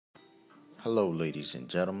Hello, ladies and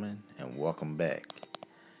gentlemen, and welcome back.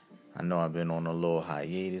 I know I've been on a little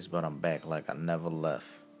hiatus, but I'm back like I never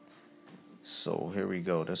left. So here we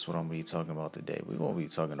go. That's what I'm gonna be talking about today. We're gonna be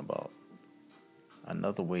talking about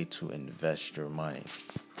another way to invest your money.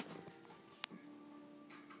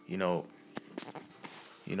 You know,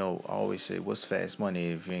 I always say, what's fast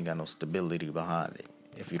money if you ain't got no stability behind it?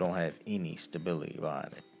 If you don't have any stability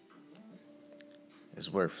behind it,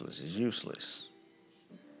 it's worthless. It's useless.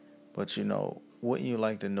 But wouldn't you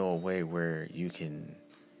like to know a way where you can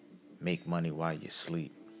make money while you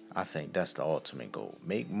sleep? I think that's the ultimate goal.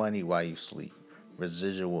 Make money while you sleep.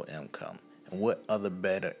 Residual income. And what other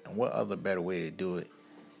better way to do it?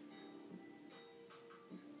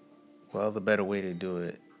 What other better way to do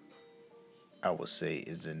it, I would say,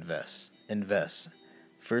 is invest. Invest.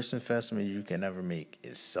 First investment you can ever make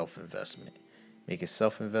is self investment. Make a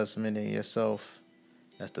self investment in yourself.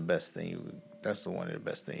 That's the best thing that's the one of the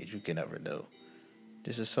best things you can ever do.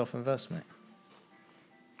 This is self investment.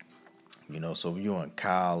 So if you're in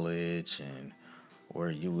college and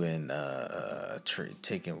or you in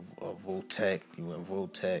taking a Votech, you in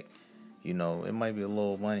Votech, it might be a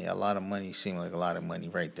little money, a lot of money, seem like a lot of money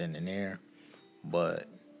right then and there, but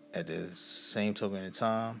at the same token of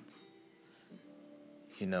time,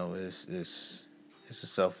 it's a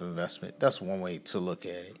self investment. That's one way to look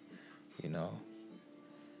at it. You know,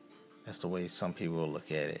 that's the way some people will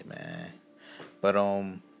look at it, man. But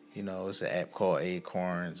it's an app called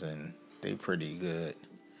Acorns, and they pretty good.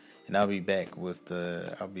 And I'll be back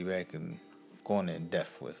and going in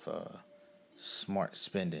depth with smart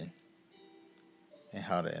spending and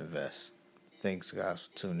how to invest. Thanks, guys,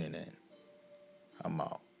 for tuning in. I'm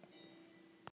out.